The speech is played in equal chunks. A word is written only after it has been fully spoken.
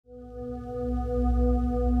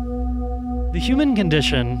The human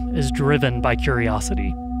condition is driven by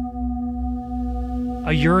curiosity.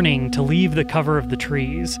 A yearning to leave the cover of the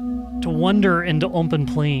trees, to wander into open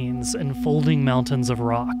plains and folding mountains of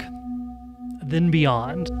rock. Then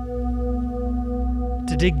beyond.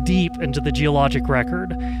 To dig deep into the geologic record,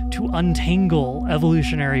 to untangle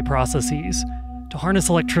evolutionary processes, to harness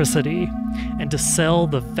electricity, and to sail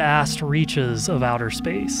the vast reaches of outer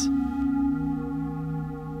space.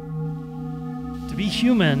 To be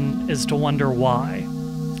human is to wonder why,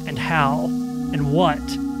 and how, and what,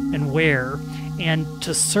 and where, and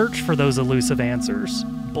to search for those elusive answers,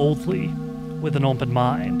 boldly, with an open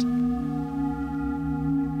mind.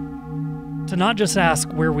 To not just ask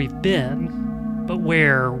where we've been, but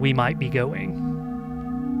where we might be going.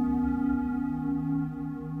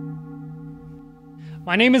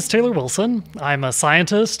 My name is Taylor Wilson. I'm a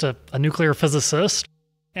scientist, a nuclear physicist,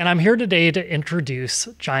 and I'm here today to introduce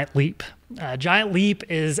Giant Leap. Giant Leap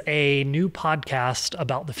is a new podcast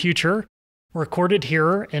about the future, recorded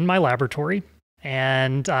here in my laboratory,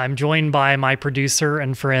 and I'm joined by my producer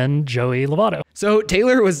and friend, Joey Lovato. So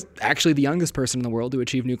Taylor was actually the youngest person in the world to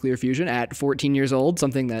achieve nuclear fusion at 14 years old,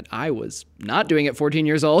 something that I was not doing at 14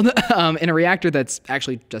 years old. In a reactor that's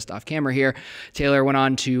actually just off camera here, Taylor went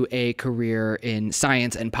on to a career in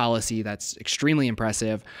science and policy that's extremely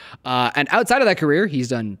impressive. And outside of that career, he's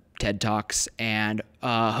done TED Talks and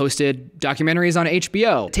hosted documentaries on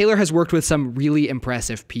HBO. Taylor has worked with some really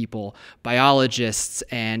impressive people, biologists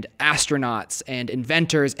and astronauts and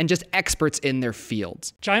inventors and just experts in their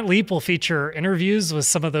fields. Giant Leap will feature interviews with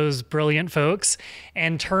some of those brilliant folks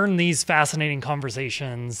and turn these fascinating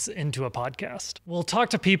conversations into a podcast. We'll talk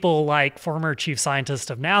to people like former chief scientist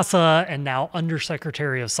of NASA and now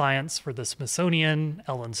Undersecretary of Science for the Smithsonian,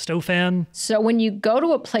 Ellen Stofan. So when you go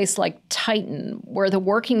to a place like Titan, where the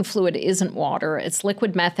working fluid isn't water, it's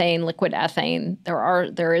liquid methane, liquid ethane,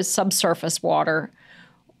 there is subsurface water,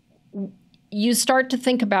 you start to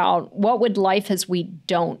think about what would life as we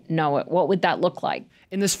don't know it, what would that look like?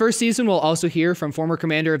 In this first season, we'll also hear from former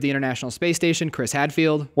commander of the International Space Station, Chris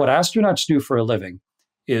Hadfield. What astronauts do for a living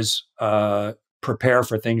is prepare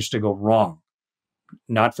for things to go wrong,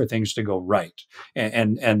 not for things to go right.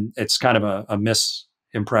 And it's kind of a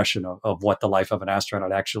misimpression of what the life of an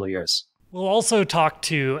astronaut actually is. We'll also talk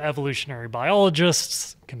to evolutionary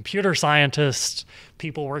biologists, computer scientists,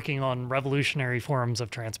 people working on revolutionary forms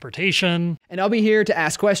of transportation. And I'll be here to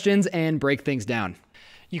ask questions and break things down.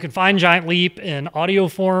 You can find Giant Leap in audio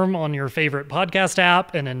form on your favorite podcast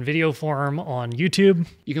app and in video form on YouTube.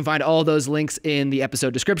 You can find all those links in the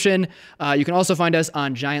episode description. You can also find us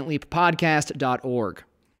on giantleappodcast.org.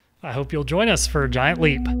 I hope you'll join us for Giant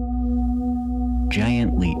Leap.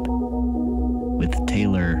 Giant Leap with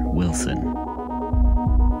Taylor Wilson.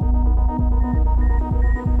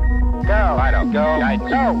 Go. Vital. Go. Guidance.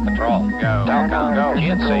 Go. Control. Go. Telcom. Go.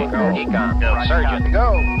 GNC. Go. Econ. Go. Surgeon.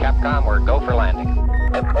 Go. Capcom. We're go for landing.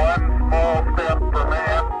 It's one small